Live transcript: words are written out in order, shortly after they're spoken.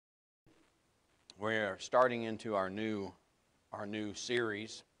We're starting into our new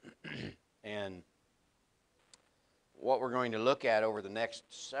series, and what we're going to look at over the next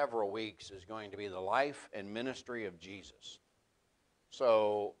several weeks is going to be the life and ministry of Jesus.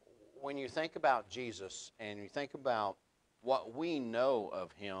 So when you think about Jesus and you think about what we know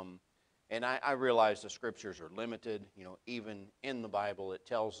of him, and I realize the scriptures are limited, even in the Bible it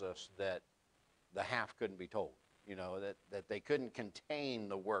tells us that the half couldn't be told. That they couldn't contain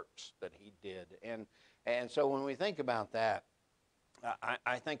the works that he did. And so when we think about that,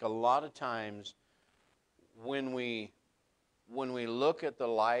 I think a lot of times when we look at the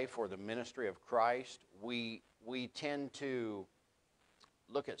life or the ministry of Christ, we tend to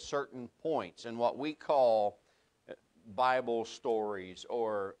look at certain points and what we call Bible stories,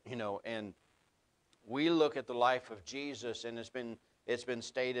 and we look at the life of Jesus, and it's been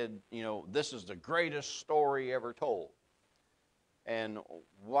stated, this is the greatest story ever told. And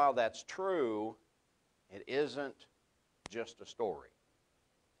while that's true, it isn't just a story.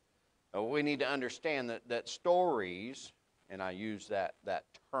 We need to understand that stories, and I use that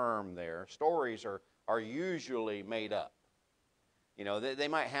term there, stories are usually made up. They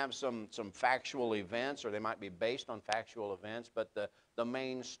might have some factual events, or they might be based on factual events, but the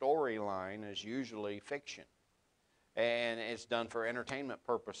main storyline is usually fiction. And it's done for entertainment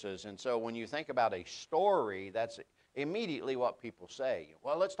purposes. And so when you think about a story, that's immediately what people say.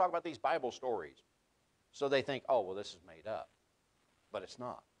 Well, let's talk about these Bible stories. So they think, oh, well, this is made up. But it's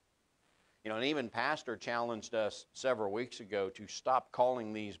not. And even Pastor challenged us several weeks ago to stop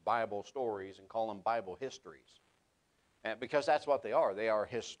calling these Bible stories and call them Bible histories. Because that's what they are. They are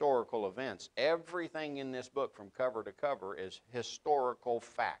historical events. Everything in this book from cover to cover is historical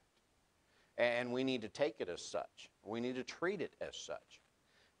fact. And we need to take it as such. We need to treat it as such.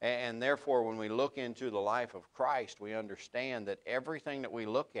 And therefore, when we look into the life of Christ, we understand that everything that we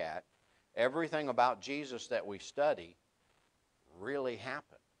look at, everything about Jesus that we study, really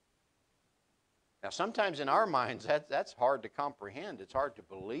happened. Now, sometimes in our minds, that's hard to comprehend. It's hard to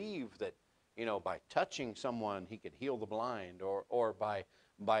believe that, by touching someone, he could heal the blind, or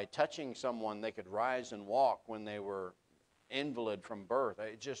by touching someone, they could rise and walk when they were invalid from birth.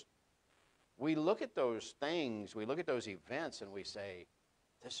 We look at those things, we look at those events, and we say,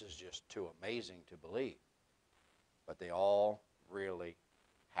 this is just too amazing to believe. But they all really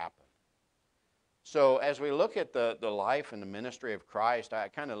happened. So as we look at the life and the ministry of Christ, I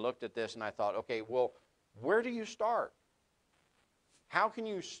kind of looked at this and I thought, okay, well, where do you start? How can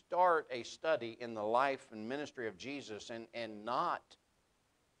you start a study in the life and ministry of Jesus and not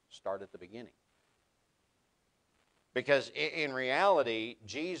start at the beginning? Because in reality,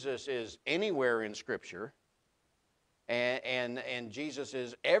 Jesus is anywhere in Scripture, and Jesus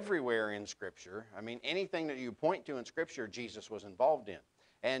is everywhere in Scripture. I mean, anything that you point to in Scripture, Jesus was involved in.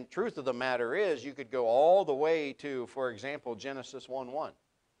 And truth of the matter is, you could go all the way to, for example, Genesis 1:1.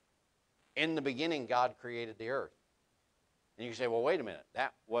 In the beginning, God created the earth. And you say, well, wait a minute,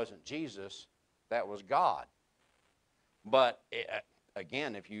 that wasn't Jesus, that was God. But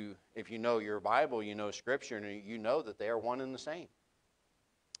again, if you know your Bible, you know Scripture, and you know that they are one and the same.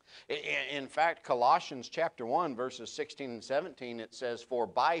 In fact, Colossians chapter 1, verses 16 and 17, it says, for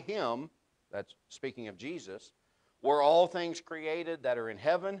by him, that's speaking of Jesus, were all things created that are in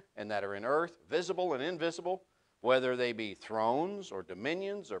heaven and that are in earth, visible and invisible, whether they be thrones or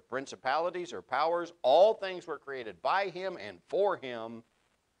dominions or principalities or powers, all things were created by him and for him,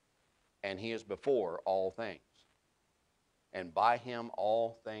 and he is before all things. And by him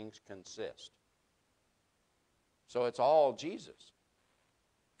all things consist. So it's all Jesus.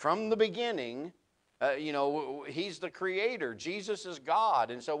 From the beginning, he's the creator. Jesus is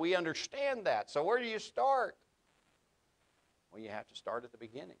God, and so we understand that. So where do you start? Well, you have to start at the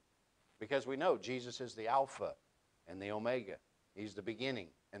beginning, because we know Jesus is the Alpha and the Omega. He's the beginning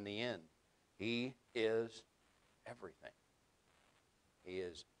and the end. He is everything. He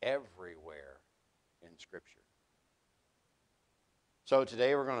is everywhere in Scripture. So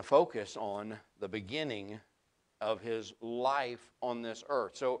today we're going to focus on the beginning of his life on this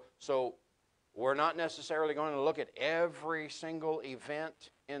earth. So we're not necessarily going to look at every single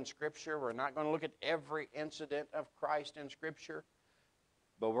event in Scripture. We're not going to look at every incident of Christ in Scripture.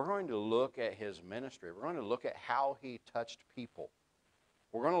 But we're going to look at his ministry. We're going to look at how he touched people.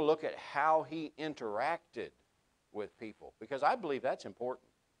 We're going to look at how he interacted with people, because I believe that's important.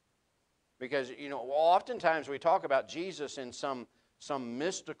 Because, oftentimes we talk about Jesus in some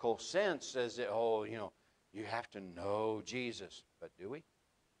mystical sense as, you have to know Jesus. But do we?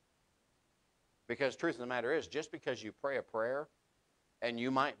 Because truth of the matter is, just because you pray a prayer and you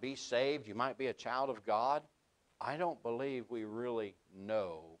might be saved, you might be a child of God, I don't believe we really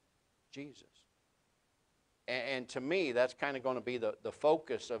know Jesus. And to me, that's kind of going to be the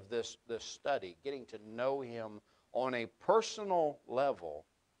focus of this study, getting to know him on a personal level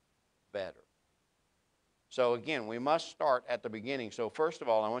better. So again, we must start at the beginning. So first of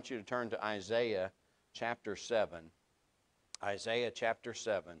all, I want you to turn to Isaiah chapter 7. Isaiah chapter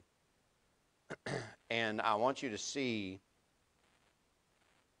 7. And I want you to see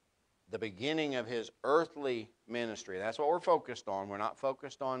the beginning of his earthly ministry. That's what we're focused on. We're not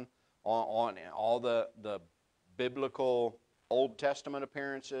focused on all the biblical Old Testament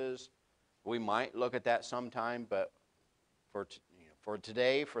appearances. We might look at that sometime, but for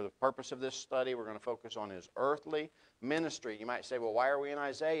today, for the purpose of this study, we're going to focus on his earthly ministry. You might say, well, why are we in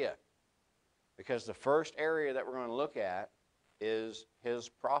Isaiah? Because the first area that we're going to look at is his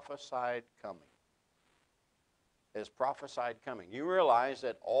prophesied coming. His prophesied coming. You realize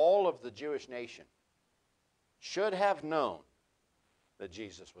that all of the Jewish nation should have known that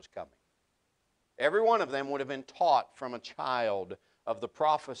Jesus was coming. Every one of them would have been taught from a child of the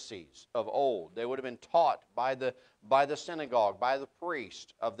prophecies of old. They would have been taught by the synagogue, by the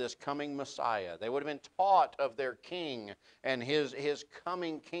priest of this coming Messiah. They would have been taught of their king and his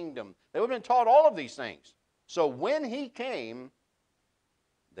coming kingdom. They would have been taught all of these things. So when he came,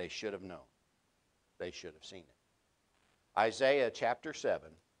 they should have known. They should have seen it. Isaiah chapter 7,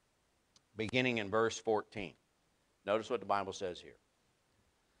 beginning in verse 14. Notice what the Bible says here.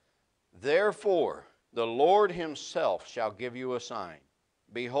 Therefore, the Lord himself shall give you a sign.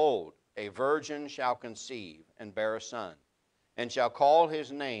 Behold, a virgin shall conceive and bear a son, and shall call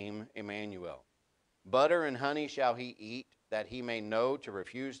his name Emmanuel. Butter and honey shall he eat, that he may know to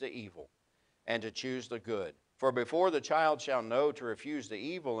refuse the evil, and to choose the good. For before the child shall know to refuse the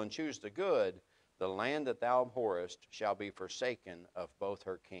evil and choose the good, the land that thou abhorrest shall be forsaken of both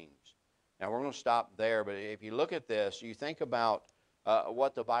her kings. Now we're going to stop there, but if you look at this, you think about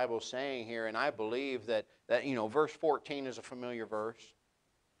what the Bible's saying here, and I believe that verse 14 is a familiar verse.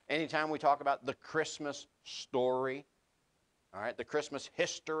 Anytime we talk about the Christmas story, all right, the Christmas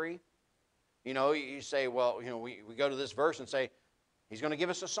history, you say, well, we go to this verse and say, he's going to give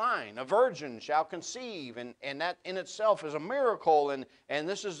us a sign. A virgin shall conceive, and that in itself is a miracle, and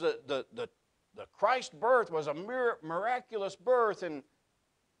this is the Christ birth was a miraculous birth, and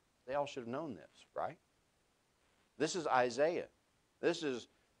they all should have known this, right? This is Isaiah. This is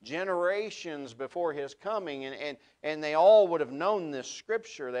generations before his coming, and they all would have known this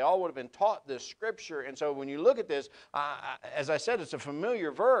scripture. They all would have been taught this scripture. And so when you look at this, as I said, it's a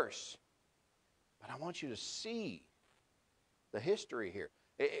familiar verse, but I want you to see the history here.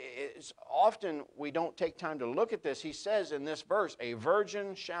 It's often we don't take time to look at this. He says in this verse, a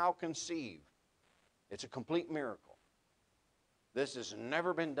virgin shall conceive. It's a complete miracle. This has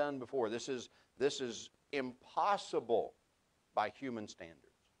never been done before. This is impossible by human standards.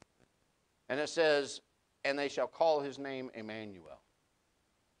 And it says, and they shall call his name Emmanuel.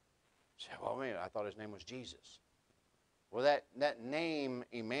 You say, well, wait, I thought his name was Jesus. Well, that name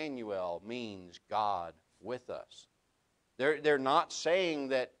Emmanuel means God with us. They're not saying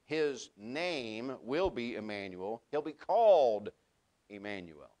that his name will be Emmanuel. He'll be called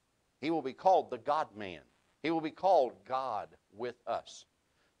Emmanuel. He will be called the God-man. He will be called God with us.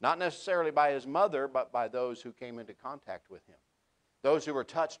 Not necessarily by his mother, but by those who came into contact with him. Those who were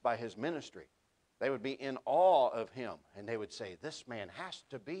touched by his ministry. They would be in awe of him, and they would say, this man has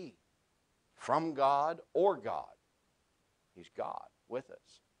to be from God or God. He's God with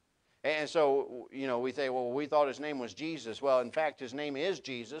us. And so, we say, well, we thought his name was Jesus. Well, in fact, his name is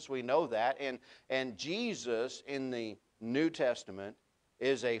Jesus. We know that. And Jesus in the New Testament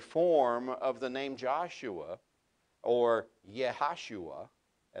is a form of the name Joshua, or Yehashua,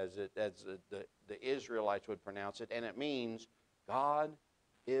 as the Israelites would pronounce it, and it means God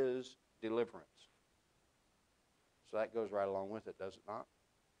is deliverance. So that goes right along with it, does it not?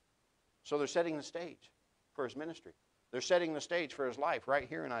 So they're setting the stage for his ministry. They're setting the stage for his life right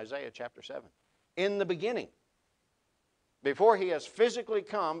here in Isaiah chapter 7. In the beginning, before he has physically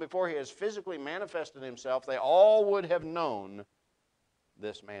come, before he has physically manifested himself, they all would have known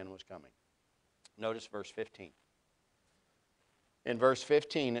this man was coming. Notice verse 15. In verse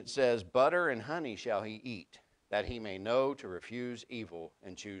 15 it says, butter and honey shall he eat, that he may know to refuse evil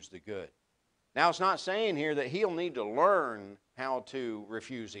and choose the good. Now it's not saying here that he'll need to learn how to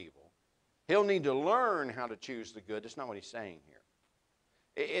refuse evil. He'll need to learn how to choose the good. That's not what he's saying here.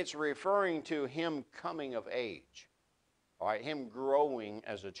 It's referring to him coming of age. All right, him growing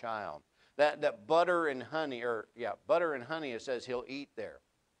as a child. That butter and honey, butter and honey, it says he'll eat there.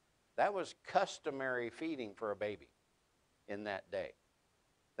 That was customary feeding for a baby in that day.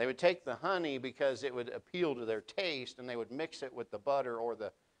 They would take the honey because it would appeal to their taste, and they would mix it with the butter or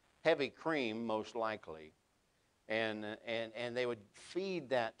the heavy cream, most likely, And they would feed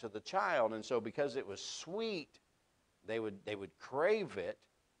that to the child. And so because it was sweet, they would crave it.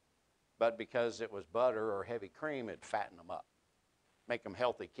 But because it was butter or heavy cream, it'd fatten them up, make them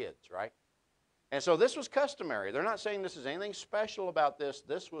healthy kids, right? And so this was customary. They're not saying this is anything special about this.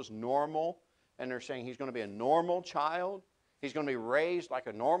 This was normal. And they're saying he's going to be a normal child. He's going to be raised like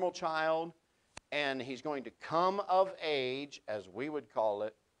a normal child. And he's going to come of age, as we would call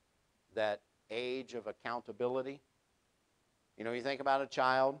it, that age of accountability. You know, you think about a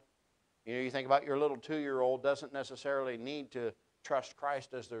child. You know, you think about your little 2-year-old doesn't necessarily need to trust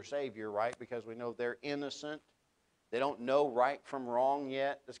Christ as their Savior, right? Because we know they're innocent. They don't know right from wrong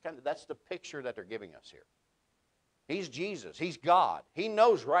yet. That's the picture that they're giving us here. He's Jesus. He's God. He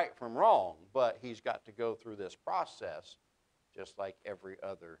knows right from wrong, but he's got to go through this process just like every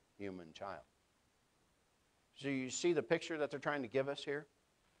other human child. So you see the picture that they're trying to give us here?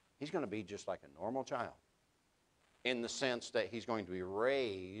 He's going to be just like a normal child in the sense that he's going to be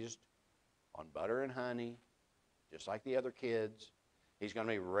raised on butter and honey, just like the other kids. He's going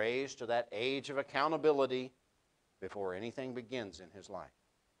to be raised to that age of accountability before anything begins in his life.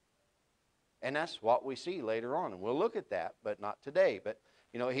 And that's what we see later on. And we'll look at that, but not today. But,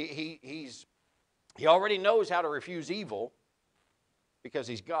 you know, he already knows how to refuse evil because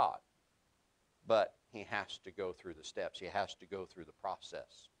he's God. But he has to go through the steps. He has to go through the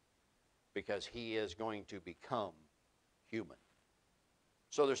process because he is going to become human.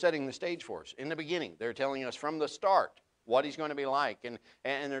 So they're setting the stage for us. In the beginning, they're telling us from the start what he's going to be like. And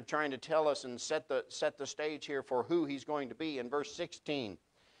they're trying to tell us and set the stage here for who he's going to be. In verse 16,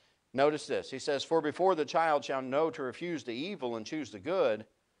 notice this. He says, "For before the child shall know to refuse the evil and choose the good,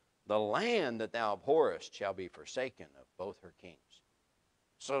 the land that thou abhorrest shall be forsaken of both her kings."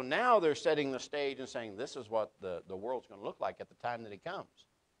 So now they're setting the stage and saying this is what the world's going to look like at the time that he comes.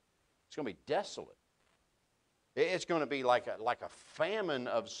 It's going to be desolate. It's going to be like a famine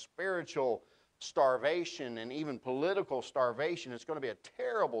of spiritual starvation and even political starvation. It's going to be a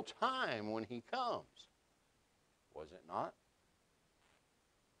terrible time when he comes. Was it not?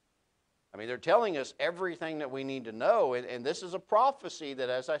 I mean, they're telling us everything that we need to know, and this is a prophecy that,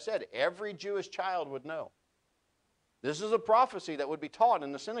 as I said, every Jewish child would know. This is a prophecy that would be taught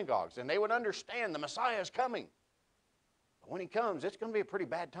in the synagogues, and they would understand the Messiah is coming. But when he comes, it's going to be a pretty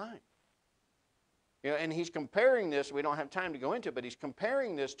bad time. You know, and he's comparing this, we don't have time to go into it, but he's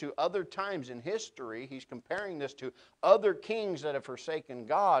comparing this to other times in history. He's comparing this to other kings that have forsaken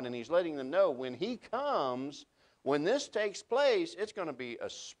God, and he's letting them know when he comes, when this takes place, it's going to be a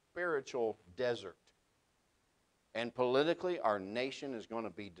spiritual desert. And politically, our nation is going to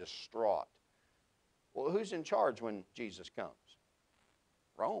be distraught. Well, who's in charge when Jesus comes?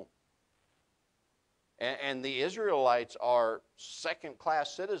 Rome. And the Israelites are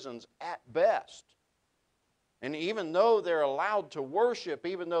second-class citizens at best. And even though they're allowed to worship,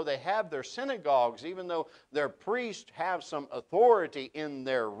 even though they have their synagogues, even though their priests have some authority in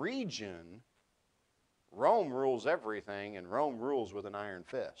their region, Rome rules everything, and Rome rules with an iron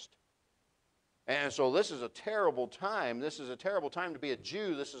fist. And so this is a terrible time. This is a terrible time to be a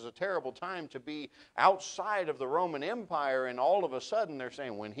Jew. This is a terrible time to be outside of the Roman Empire, and all of a sudden they're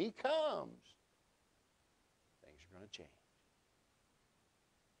saying, when he comes, things are going to change.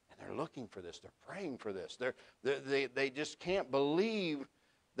 And they're looking for this. They're praying for this. They just can't believe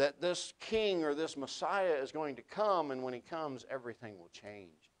that this king or this Messiah is going to come, and when he comes, everything will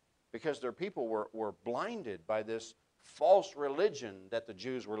change. Because their people were blinded by this false religion that the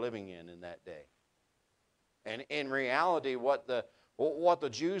Jews were living in that day. And in reality, what the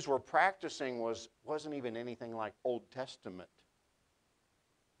Jews were practicing wasn't even anything like Old Testament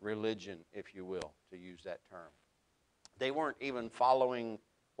religion, if you will, to use that term. They weren't even following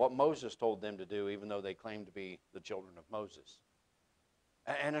what Moses told them to do, even though they claimed to be the children of Moses.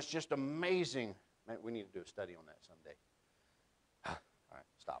 And it's just amazing. Man, we need to do a study on that someday. All right,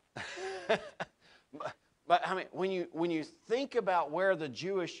 stop. But I mean, when you think about where the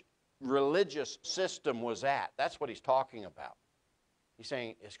Jewish religious system was at, that's what he's talking about. He's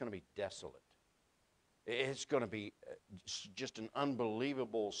saying it's going to be desolate. It's going to be just an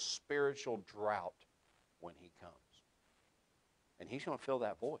unbelievable spiritual drought when he comes. And he's going to fill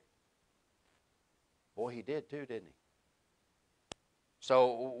that void. Boy, he did too, didn't he?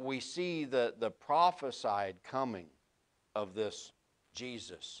 So we see the prophesied coming of this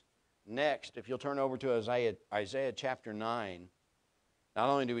Jesus. Next, if you'll turn over to Isaiah chapter 9, not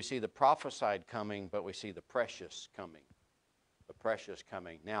only do we see the prophesied coming, but we see the precious coming. The precious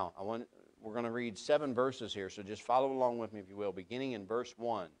coming. Now, we're going to read 7 verses here, so just follow along with me if you will, beginning in verse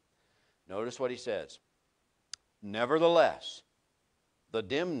 1. Notice what he says. "Nevertheless, the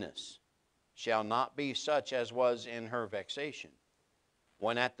dimness shall not be such as was in her vexation,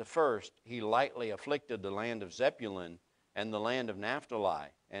 when at the first he lightly afflicted the land of Zebulun and the land of Naphtali,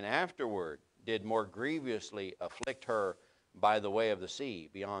 and afterward did more grievously afflict her by the way of the sea,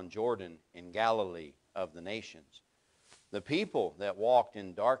 beyond Jordan, in Galilee of the nations. The people that walked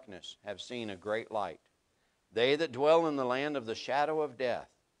in darkness have seen a great light. They that dwell in the land of the shadow of death,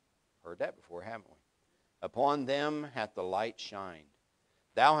 heard that before, haven't we? Upon them hath the light shined.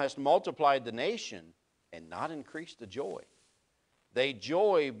 Thou hast multiplied the nation, and not increased the joy. They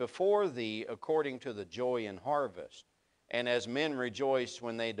joy before thee according to the joy in harvest, and as men rejoice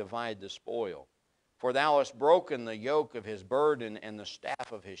when they divide the spoil. For thou hast broken the yoke of his burden and the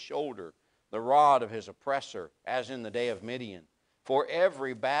staff of his shoulder, the rod of his oppressor, as in the day of Midian. For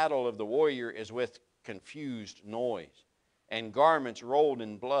every battle of the warrior is with confused noise, and garments rolled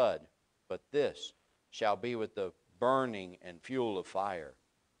in blood. But this shall be with the burning and fuel of fire.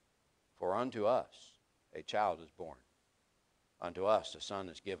 For unto us a child is born, unto us a son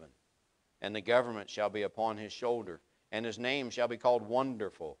is given, and the government shall be upon his shoulder, and his name shall be called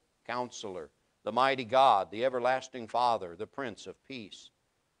Wonderful, Counselor, the Mighty God, the Everlasting Father, the Prince of Peace.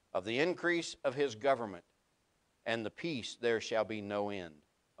 Of the increase of his government and the peace there shall be no end,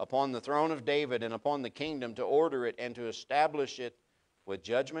 upon the throne of David and upon the kingdom, to order it and to establish it with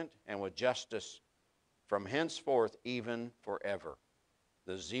judgment and with justice from henceforth even forever.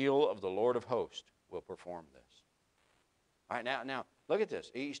 The zeal of the Lord of hosts will perform this. All right, now look at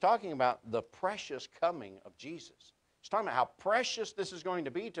this. He's talking about the precious coming of Jesus. He's talking about how precious this is going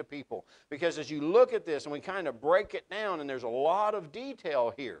to be to people. Because as you look at this and we kind of break it down, and there's a lot of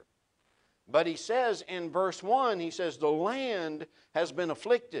detail here. But he says in verse 1, he says, the land has been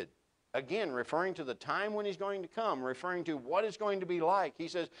afflicted. Again, referring to the time when he's going to come, referring to what it's going to be like. He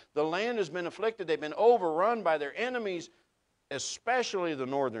says, the land has been afflicted. They've been overrun by their enemies, especially the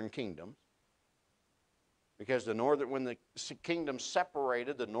northern kingdom. Because when the kingdom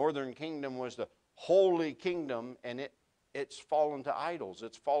separated, the northern kingdom was the holy kingdom, and it's fallen to idols.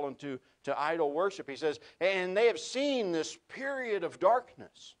 It's fallen to idol worship. He says, and they have seen this period of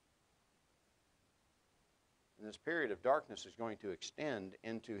darkness. And this period of darkness is going to extend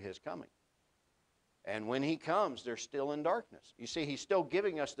into his coming. And when he comes, they're still in darkness. You see, he's still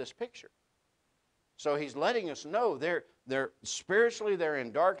giving us this picture. So he's letting us know they're spiritually they're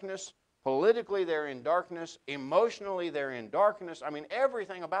in darkness, politically they're in darkness, emotionally they're in darkness. I mean,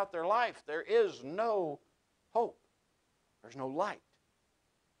 everything about their life, there is no hope. There's no light.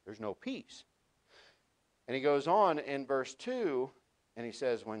 There's no peace. And he goes on in verse 2, and he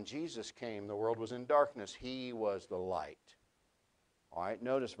says, when Jesus came, the world was in darkness. He was the light. All right,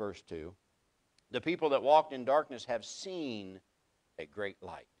 notice verse 2. The people that walked in darkness have seen a great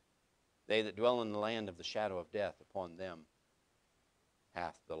light. They that dwell in the land of the shadow of death, upon them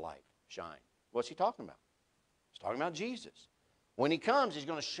hath the light shined. What's he talking about? He's talking about Jesus. When he comes, he's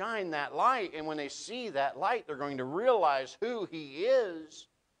going to shine that light, and when they see that light, they're going to realize who he is,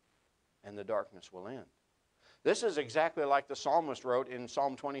 and the darkness will end. This is exactly like the psalmist wrote in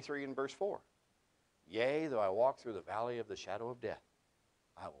Psalm 23 and verse 4. Yea, though I walk through the valley of the shadow of death,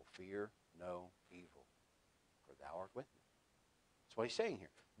 I will fear no evil, for thou art with me. That's what he's saying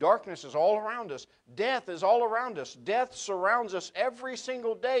here. Darkness is all around us. Death is all around us. Death surrounds us every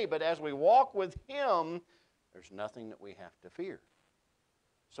single day, but as we walk with him, there's nothing that we have to fear.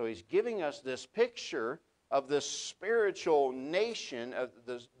 So he's giving us this picture of this spiritual nation, of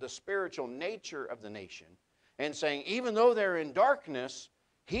the spiritual nature of the nation, and saying, even though they're in darkness,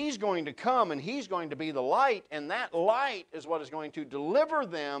 he's going to come and he's going to be the light, and that light is what is going to deliver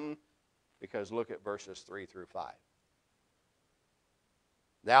them, because look at verses 3 through 5.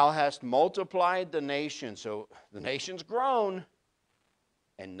 Thou hast multiplied the nation, so the nation's grown,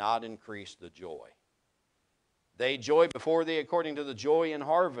 and not increased the joy. They joy before thee according to the joy in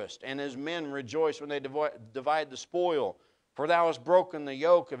harvest, and as men rejoice when they divide the spoil. For thou hast broken the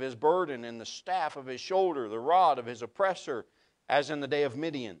yoke of his burden and the staff of his shoulder, the rod of his oppressor, as in the day of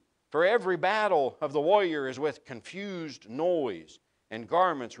Midian. For every battle of the warrior is with confused noise, and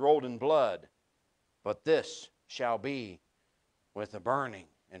garments rolled in blood. But this shall be with the burning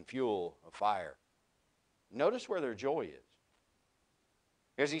and fuel of fire. Notice where their joy is.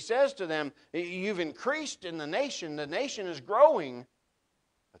 Because he says to them, you've increased in the nation is growing,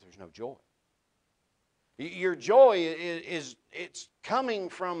 but there's no joy. Your joy it's coming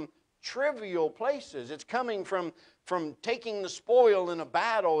from trivial places. It's coming from taking the spoil in a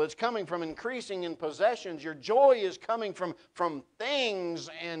battle. It's coming from increasing in possessions. Your joy is coming from things,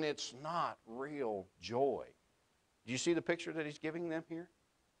 and it's not real joy. Do you see the picture that he's giving them here?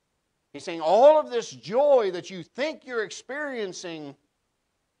 He's saying all of this joy that you think you're experiencing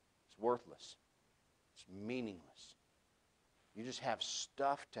is worthless. It's meaningless. You just have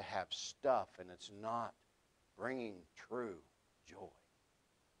stuff to have stuff, and it's not bringing true joy.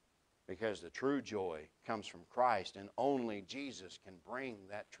 Because the true joy comes from Christ, and only Jesus can bring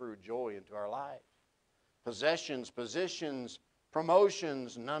that true joy into our lives. Possessions, positions,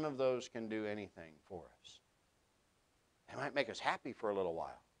 promotions, none of those can do anything for us. They might make us happy for a little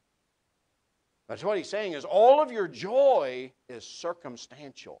while. But what he's saying is all of your joy is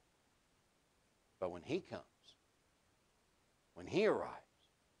circumstantial. But when he comes, when he arrives,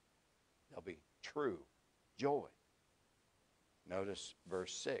 there'll be true joy. Notice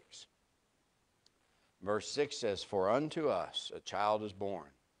verse 6. Verse 6 says, "For unto us a child is born,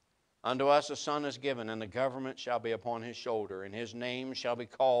 unto us a son is given, and the government shall be upon his shoulder, and his name shall be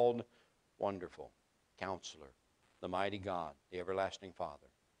called Wonderful, Counselor, the Mighty God, the Everlasting Father,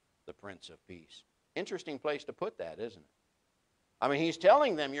 the Prince of Peace." Interesting place to put that, isn't it? I mean, he's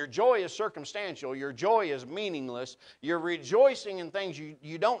telling them your joy is circumstantial, your joy is meaningless, you're rejoicing in things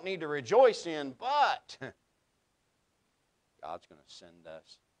you don't need to rejoice in, but God's going to send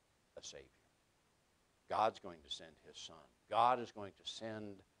us a Savior. God's going to send His Son. God is going to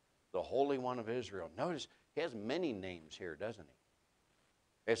send the Holy One of Israel. Notice, He has many names here, doesn't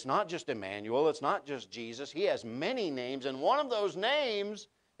He? It's not just Emmanuel. It's not just Jesus. He has many names, and one of those names,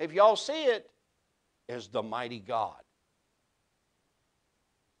 if y'all see it, is the Mighty God.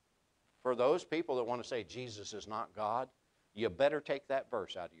 For those people that want to say Jesus is not God, you better take that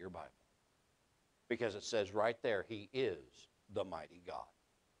verse out of your Bible. Because it says right there, He is the Mighty God.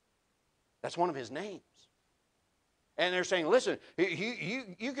 That's one of His names. And they're saying, listen,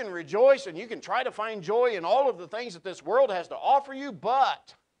 you can rejoice and you can try to find joy in all of the things that this world has to offer you,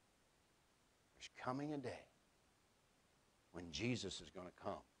 but there's coming a day when Jesus is going to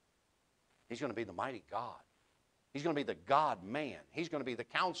come. He's going to be the Mighty God. He's going to be the God-man. He's going to be the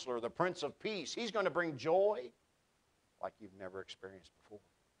Counselor, the Prince of Peace. He's going to bring joy like you've never experienced before.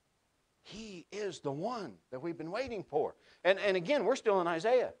 He is the one that we've been waiting for. And again, we're still in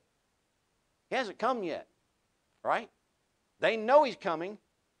Isaiah. He hasn't come yet, right? They know He's coming.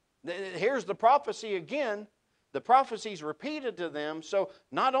 Here's the prophecy again. The prophecy's repeated to them. So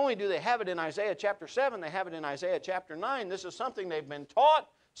not only do they have it in Isaiah chapter 7, they have it in Isaiah chapter 9. This is something they've been taught,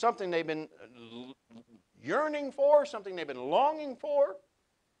 something they've been yearning for, something they've been longing for.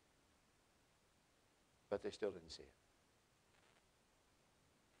 But they still didn't see it.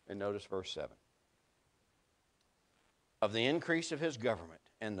 And notice verse 7. "Of the increase of His government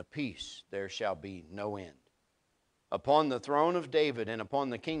and the peace there shall be no end. Upon the throne of David and upon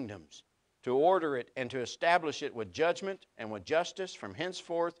the kingdoms, to order it and to establish it with judgment and with justice from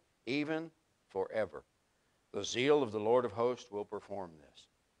henceforth even forever. The zeal of the Lord of hosts will perform this."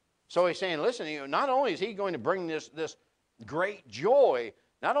 So he's saying, listen, not only is He going to bring this great joy,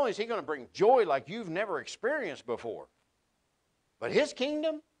 not only is He going to bring joy like you've never experienced before, but His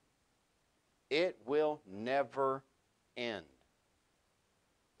kingdom, it will never end.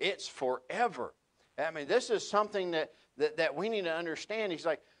 It's forever. I mean, this is something that we need to understand. He's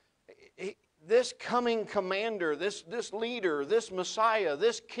like, this coming commander, this leader, this Messiah,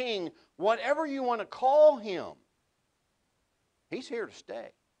 this king, whatever you want to call Him, He's here to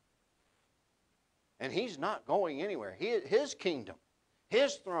stay. And He's not going anywhere. His kingdom,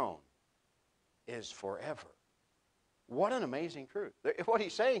 His throne is forever. What an amazing truth. What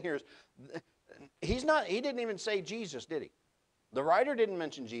he's saying here is, he didn't even say Jesus, did he? The writer didn't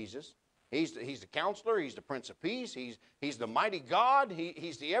mention Jesus. He's the Counselor. He's the Prince of Peace. He's the Mighty God.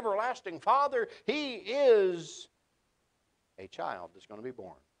 He's the Everlasting Father. He is a child that's going to be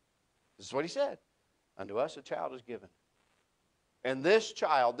born. This is what He said. "Unto us a child is given." And this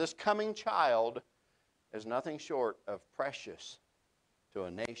child, this coming child, is nothing short of precious to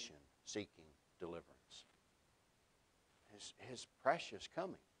a nation seeking deliverance. His precious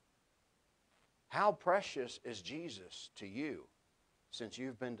coming. How precious is Jesus to you since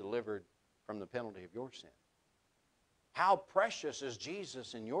you've been delivered from the penalty of your sin? How precious is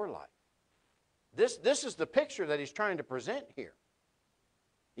Jesus in your life? This is the picture that He's trying to present here.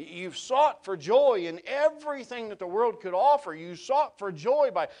 You've sought for joy in everything that the world could offer. You sought for joy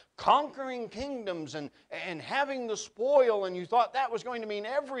by conquering kingdoms and having the spoil, and you thought that was going to mean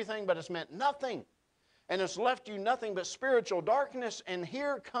everything, but it's meant nothing. And it's left you nothing but spiritual darkness, and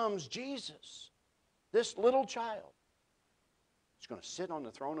here comes Jesus, this little child. He's going to sit on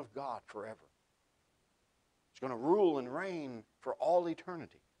the throne of God forever. He's going to rule and reign for all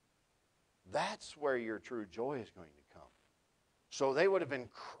eternity. That's where your true joy is going to come. So they would have been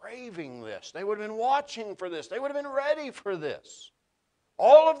craving this. They would have been watching for this. They would have been ready for this.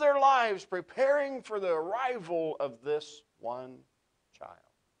 All of their lives preparing for the arrival of this one child.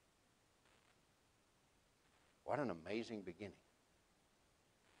 What an amazing beginning.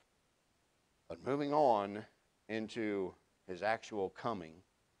 But moving on into his actual coming,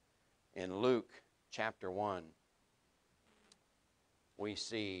 in Luke chapter 1, we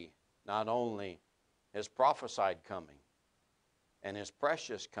see not only his prophesied coming and his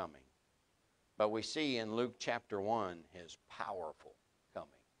precious coming, but we see in Luke chapter 1 his powerful coming.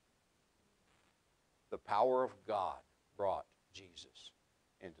 The power of God brought Jesus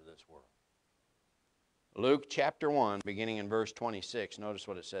into this world. Luke chapter 1, beginning in verse 26, notice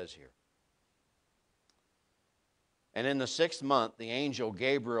what it says here. And in the 6th month, the angel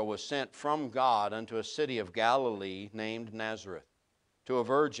Gabriel was sent from God unto a city of Galilee named Nazareth, to a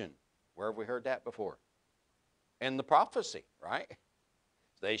virgin. Where have we heard that before? In the prophecy, right?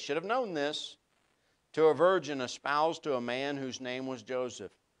 They should have known this. To a virgin espoused to a man whose name was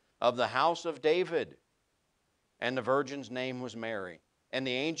Joseph, of the house of David. And the virgin's name was Mary. And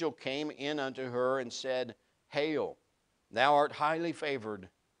the angel came in unto her and said, Hail, thou art highly favored.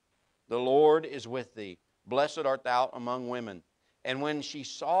 The Lord is with thee. Blessed art thou among women. And when she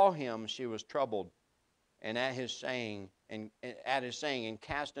saw him, she was troubled, and at his saying, and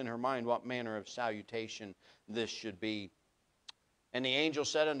cast in her mind what manner of salutation this should be. And the angel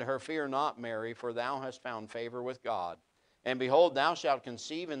said unto her, Fear not, Mary, for thou hast found favor with God. And behold, thou shalt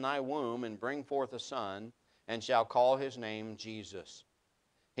conceive in thy womb, and bring forth a son, and shall call his name Jesus.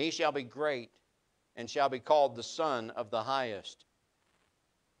 He shall be great, and shall be called the Son of the Highest.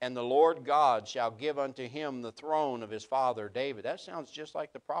 And the Lord God shall give unto him the throne of his father David. That sounds just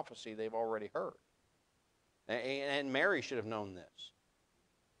like the prophecy they've already heard. And Mary should have known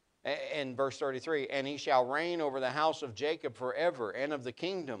this. In verse 33, And he shall reign over the house of Jacob forever, and of the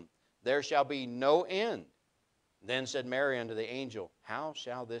kingdom there shall be no end. Then said Mary unto the angel, How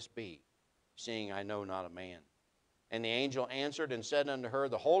shall this be, seeing I know not a man? And the angel answered and said unto her,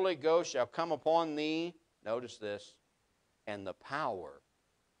 The Holy Ghost shall come upon thee, notice this, and the power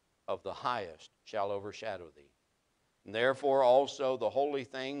of the highest shall overshadow thee. And therefore also the holy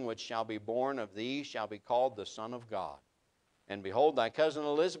thing which shall be born of thee shall be called the Son of God. And behold, thy cousin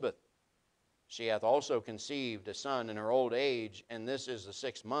Elizabeth, she hath also conceived a son in her old age, and this is the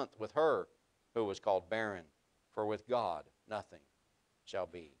 6th month with her, who was called barren. For with God nothing shall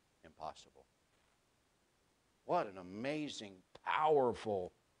be impossible. What an amazing,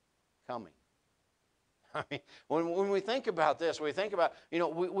 powerful coming. I mean, when we think about this, we think about,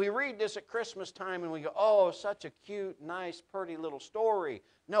 we read this at Christmas time and we go, oh, such a cute, nice, pretty little story.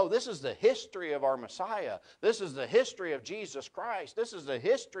 No, this is the history of our Messiah. This is the history of Jesus Christ. This is the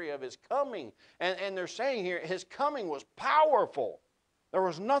history of his coming. And they're saying here, his coming was powerful. There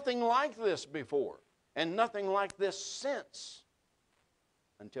was nothing like this before, and nothing like this since,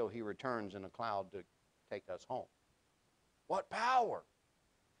 until he returns in a cloud to take us home. What power!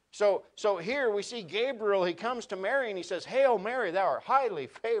 So here we see Gabriel, he comes to Mary and he says, Hail Mary, thou art highly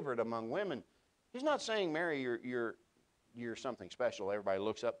favored among women. He's not saying, Mary, you're something special. Everybody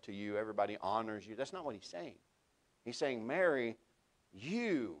looks up to you. Everybody honors you. That's not what he's saying. He's saying, Mary,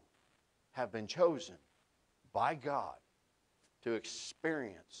 you have been chosen by God to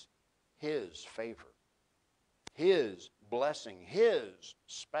experience his favor, his blessing, his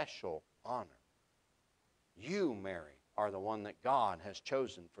special honor. You, Mary, are the one that God has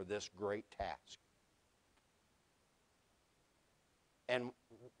chosen for this great task. And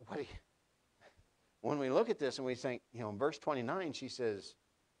when we look at this and we think, in verse 29, she says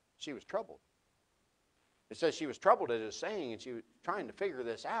she was troubled. It says she was troubled at his saying, and she was trying to figure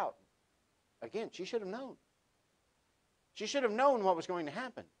this out. Again, she should have known. She should have known what was going to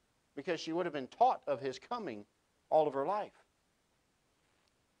happen, because she would have been taught of his coming all of her life.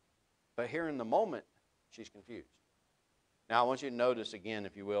 But here in the moment, she's confused. Now, I want you to notice again,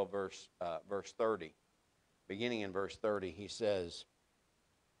 if you will, verse 30. Beginning in verse 30, he says,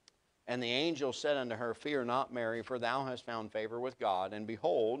 And the angel said unto her, Fear not, Mary, for thou hast found favor with God. And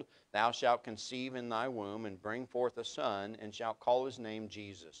behold, thou shalt conceive in thy womb, and bring forth a son, and shalt call his name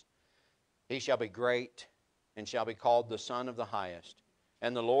Jesus. He shall be great, and shall be called the Son of the Highest.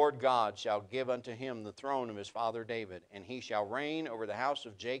 And the Lord God shall give unto him the throne of his father David. And he shall reign over the house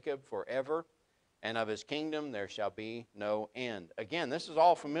of Jacob forever, and of his kingdom there shall be no end. Again, this is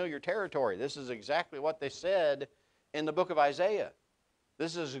all familiar territory. This is exactly what they said in the book of Isaiah.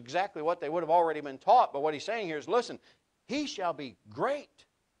 This is exactly what they would have already been taught. But what he's saying here is, listen, he shall be great.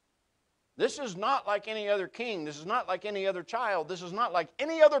 This is not like any other king. This is not like any other child. This is not like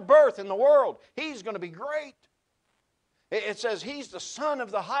any other birth in the world. He's going to be great. It says he's the Son of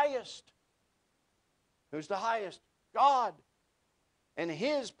the Highest. Who's the highest? God. And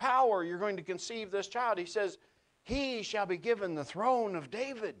his power, you're going to conceive this child. He says, he shall be given the throne of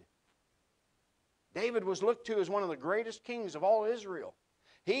David. David was looked to as one of the greatest kings of all Israel.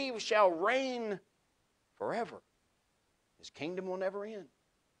 He shall reign forever. His kingdom will never end.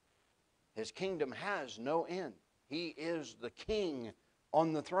 His kingdom has no end. He is the king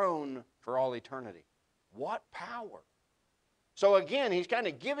on the throne for all eternity. What power! So again, he's kind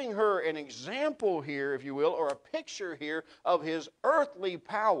of giving her an example here, if you will, or a picture here of his earthly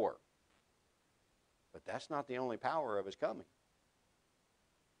power. But that's not the only power of his coming.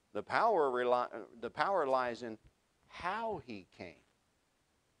 The power lies in how he came.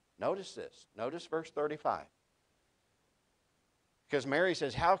 Notice this. Notice verse 35. Because Mary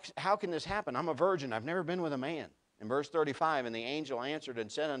says, how can this happen? I'm a virgin. I've never been with a man. In verse 35, and the angel answered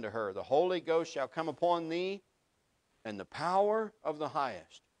and said unto her, the Holy Ghost shall come upon thee, and the power of the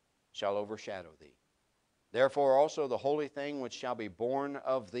highest shall overshadow thee. Therefore also the holy thing which shall be born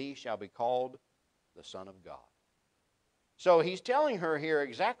of thee shall be called the Son of God. So he's telling her here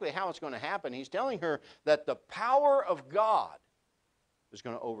exactly how it's going to happen. He's telling her that the power of God is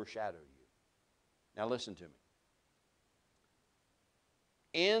going to overshadow you. Now listen to me.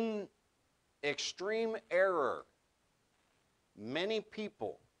 In extreme error, many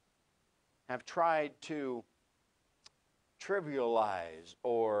people have tried to trivialize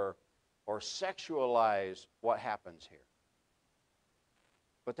or sexualize what happens here.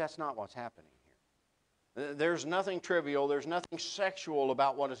 But that's not what's happening here. There's nothing trivial, there's nothing sexual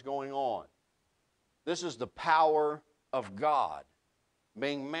about what is going on. This is the power of God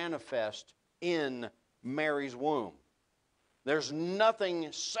being manifest in Mary's womb. There's nothing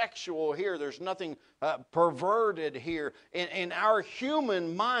sexual here. There's nothing perverted here. And our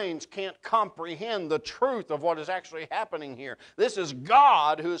human minds can't comprehend the truth of what is actually happening here. This is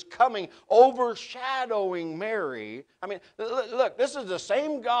God who is coming, overshadowing Mary. I mean, look, this is the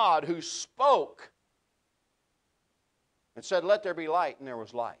same God who spoke and said, let there be light, and there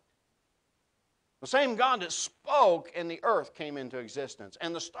was light. The same God that spoke and the earth came into existence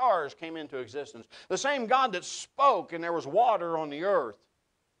and the stars came into existence. The same God that spoke and there was water on the earth.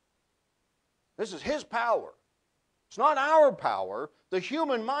 This is His power. It's not our power. The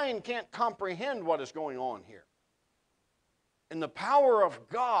human mind can't comprehend what is going on here. In the power of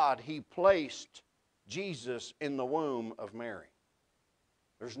God, He placed Jesus in the womb of Mary.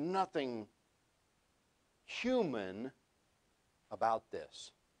 There's nothing human about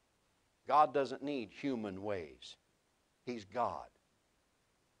this. God doesn't need human ways. He's God.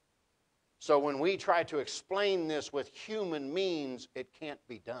 So when we try to explain this with human means, it can't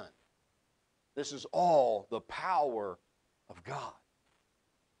be done. This is all the power of God.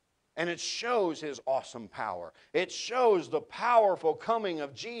 And it shows His awesome power. It shows the powerful coming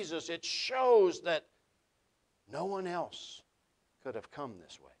of Jesus. It shows that no one else could have come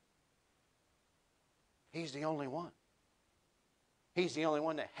this way. He's the only one. He's the only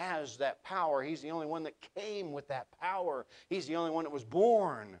one that has that power. He's the only one that came with that power. He's the only one that was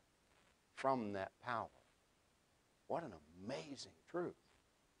born from that power. What an amazing truth.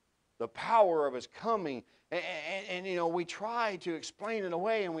 The power of His coming. And you know, we try to explain it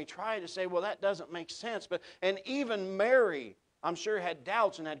away and we try to say, well, that doesn't make sense. And even Mary, I'm sure, had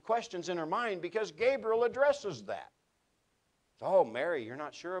doubts and had questions in her mind because Gabriel addresses that. Oh, Mary, you're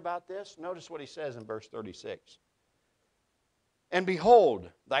not sure about this? Notice what he says in verse 36. And behold,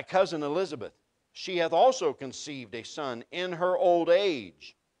 thy cousin Elizabeth, she hath also conceived a son in her old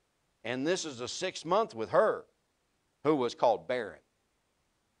age. And this is the 6th month with her, who was called barren.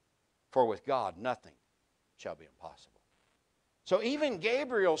 For with God nothing shall be impossible. So even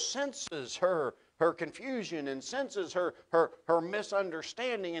Gabriel senses her confusion and senses her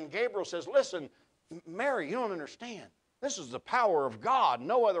misunderstanding. And Gabriel says, listen, Mary, you don't understand. This is the power of God.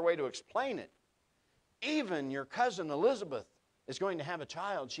 No other way to explain it. Even your cousin Elizabeth is going to have a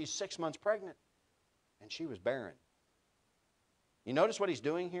child. She's 6 months pregnant, and she was barren. You notice what he's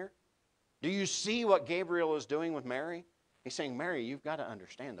doing here? Do you see what Gabriel is doing with Mary? He's saying, Mary, you've got to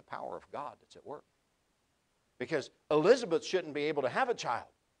understand the power of God that's at work. Because Elizabeth shouldn't be able to have a child,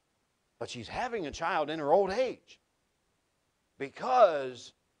 but she's having a child in her old age.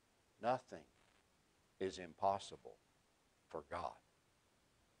 Because nothing is impossible for God.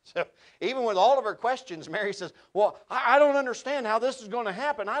 So even with all of her questions, Mary says, well, I don't understand how this is going to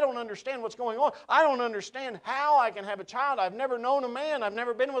happen. I don't understand what's going on. I don't understand how I can have a child. I've never known a man. I've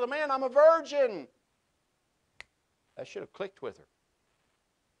never been with a man. I'm a virgin. That should have clicked with her.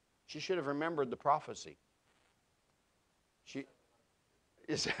 She should have remembered the prophecy.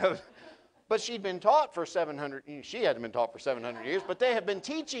 But she'd been taught for 700 years. She hadn't been taught for 700 years, but they have been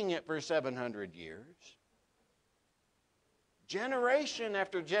teaching it for 700 years. Generation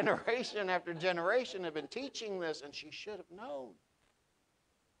after generation after generation have been teaching this, and she should have known.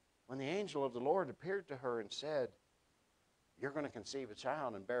 when the angel of the Lord appeared to her and said, you're going to conceive a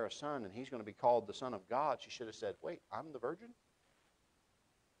child and bear a son, and he's going to be called the Son of God, she should have said, wait, I'm the virgin?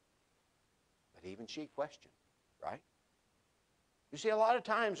 But even she questioned, right? You see, a lot of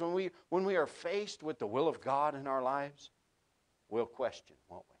times when we are faced with the will of God in our lives, we'll question,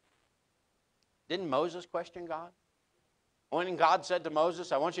 won't we? Didn't Moses question God? When God said to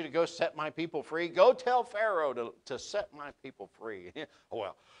Moses, I want you to go set my people free, go tell Pharaoh to set my people free.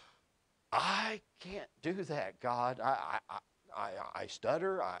 Well, I can't do that, God. I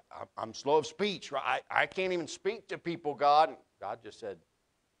stutter. I'm slow of speech. I can't even speak to people, God. And God just said,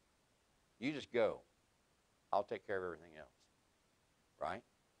 you just go. I'll take care of everything else. Right?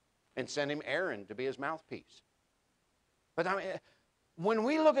 And send him Aaron to be his mouthpiece. But I mean, when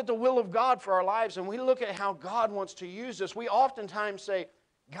we look at the will of God for our lives and we look at how God wants to use us, we oftentimes say,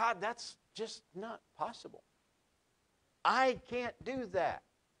 God, that's just not possible. I can't do that.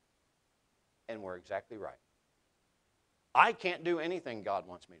 And we're exactly right. I can't do anything God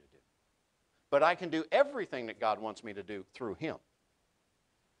wants me to do. But I can do everything that God wants me to do through Him.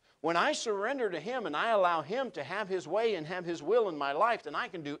 When I surrender to Him and I allow Him to have His way and have His will in my life, then I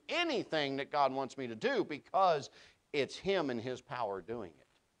can do anything that God wants me to do because it's Him and His power doing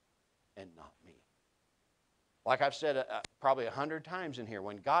it and not me. Like I've said probably 100 times in here,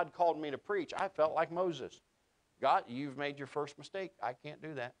 when God called me to preach, I felt like Moses. God, you've made your first mistake. I can't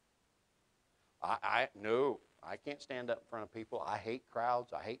do that. No, I can't stand up in front of people. I hate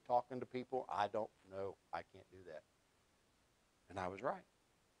crowds. I hate talking to people. I don't know. I can't do that. And I was right.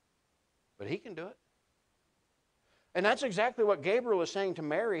 But He can do it. And that's exactly what Gabriel is saying to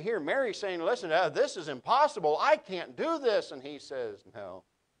Mary here. Mary's saying, listen, this is impossible. I can't do this. And He says, no,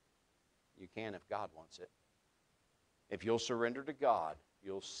 you can if God wants it. If you'll surrender to God,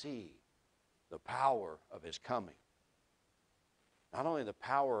 you'll see the power of His coming. Not only the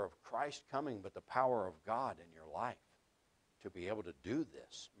power of Christ coming, but the power of God in your life to be able to do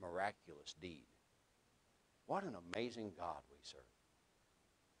this miraculous deed. What an amazing God we serve.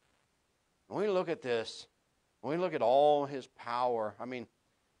 When we look at this, when we look at all His power, I mean,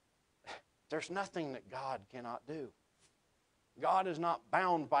 there's nothing that God cannot do. God is not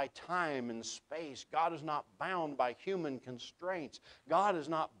bound by time and space. God is not bound by human constraints. God is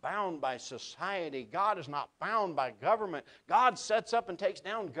not bound by society. God is not bound by government. God sets up and takes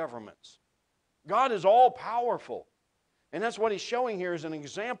down governments. God is all-powerful. And that's what He's showing here as an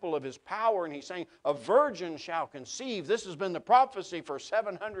example of His power. And He's saying, a virgin shall conceive. This has been the prophecy for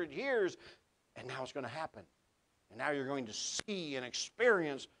 700 years, and now it's going to happen. And now you're going to see and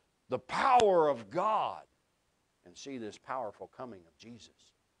experience the power of God and see this powerful coming of Jesus.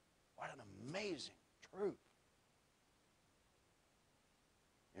 What an amazing truth.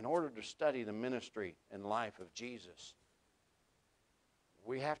 In order to study the ministry and life of Jesus,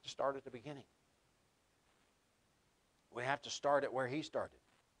 we have to start at the beginning. We have to start at where He started.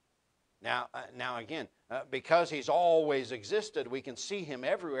 Now again, because He's always existed, we can see Him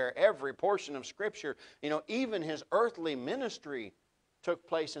everywhere, every portion of Scripture. Even His earthly ministry took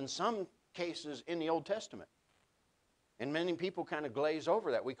place in some cases in the Old Testament. And many people kind of glaze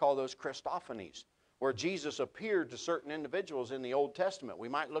over that. We call those Christophanies, where Jesus appeared to certain individuals in the Old Testament. We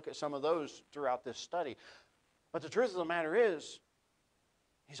might look at some of those throughout this study. But the truth of the matter is,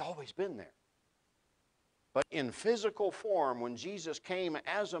 He's always been there. But in physical form, when Jesus came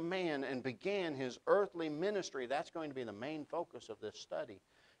as a man and began His earthly ministry, that's going to be the main focus of this study.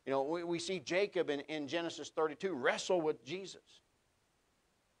 We see Jacob in Genesis 32 wrestle with Jesus.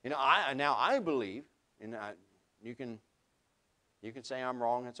 I believe, and you can say I'm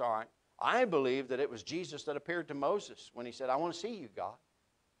wrong, it's all right. I believe that it was Jesus that appeared to Moses when he said, I want to see you, God.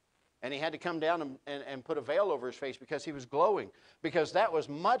 And he had to come down and put a veil over his face because he was glowing. Because that was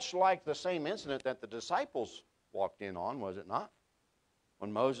much like the same incident that the disciples walked in on, was it not?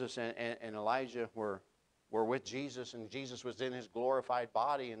 When Moses and Elijah were with Jesus and Jesus was in His glorified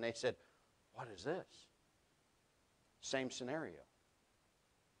body and they said, what is this? Same scenario.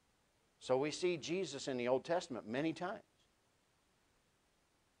 So we see Jesus in the Old Testament many times.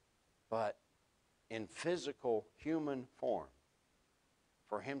 But in physical human form,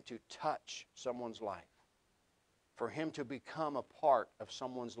 for Him to touch someone's life, for Him to become a part of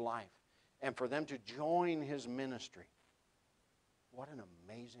someone's life, and for them to join His ministry. What an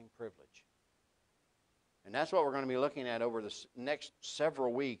amazing privilege. And that's what we're going to be looking at over the next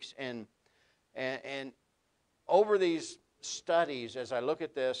several weeks. And over these studies, as I look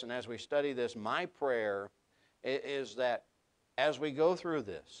at this and as we study this, my prayer is that as we go through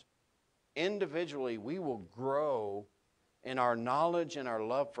this, individually we will grow in our knowledge and our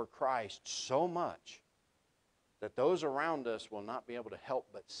love for Christ so much that those around us will not be able to help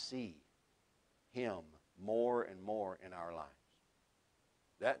but see Him more and more in our lives.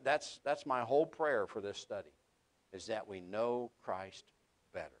 That's my whole prayer for this study, is that we know Christ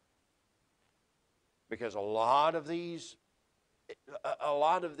better. Because a lot of these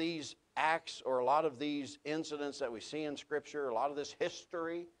acts, or a lot of these incidents that we see in Scripture, a lot of this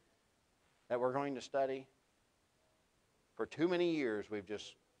history that we're going to study, for too many years we've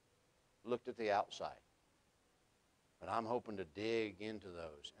just looked at the outside. But I'm hoping to dig into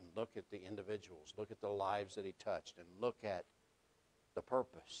those and look at the individuals, look at the lives that He touched, and look at the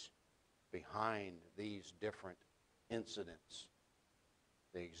purpose behind these different incidents,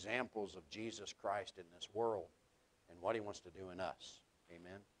 the examples of Jesus Christ in this world, and what He wants to do in us.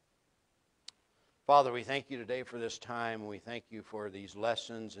 Amen. Father, we thank You today for this time. We thank You for these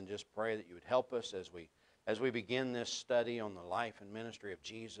lessons, and just pray that You would help us as we begin this study on the life and ministry of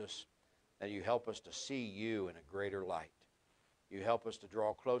Jesus, that You help us to see You in a greater light. You help us to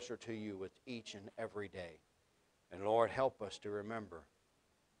draw closer to You with each and every day. And Lord, help us to remember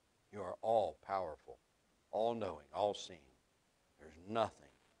You are all-powerful, all-knowing, all-seeing. There's nothing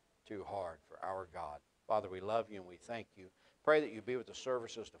too hard for our God. Father, we love You and we thank You. Pray that You be with the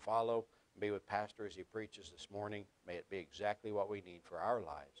services to follow, and be with Pastor as he preaches this morning. May it be exactly what we need for our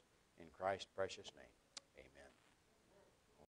lives. In Christ's precious name.